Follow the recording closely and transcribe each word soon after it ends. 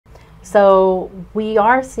So we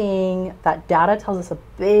are seeing that data tells us a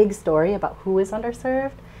big story about who is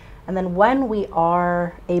underserved. And then when we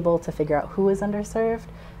are able to figure out who is underserved,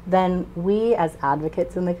 then we as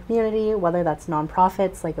advocates in the community, whether that's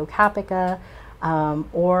nonprofits like OCAPICA,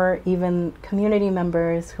 or even community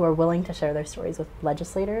members who are willing to share their stories with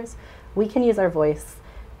legislators, we can use our voice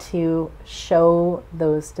to show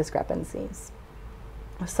those discrepancies.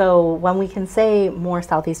 So when we can say more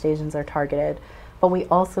Southeast Asians are targeted, but we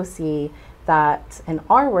also see that in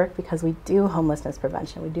our work, because we do homelessness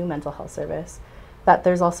prevention, we do mental health service, that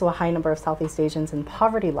there's also a high number of Southeast Asians in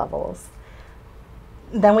poverty levels,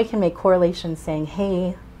 then we can make correlations saying,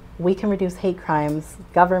 hey, we can reduce hate crimes.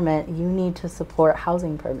 Government, you need to support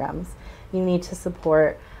housing programs. You need to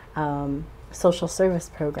support social service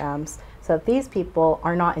programs so that these people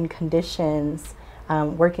are not in conditions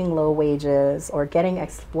working low wages or getting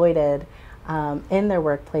exploited in their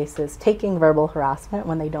workplaces, taking verbal harassment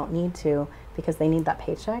when they don't need to because they need that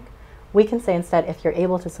paycheck. We can say instead, if you're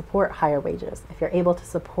able to support higher wages, if you're able to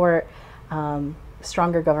support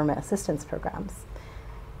stronger government assistance programs,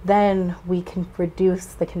 then we can reduce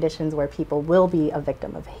the conditions where people will be a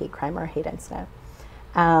victim of hate crime or hate incident.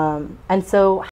 And so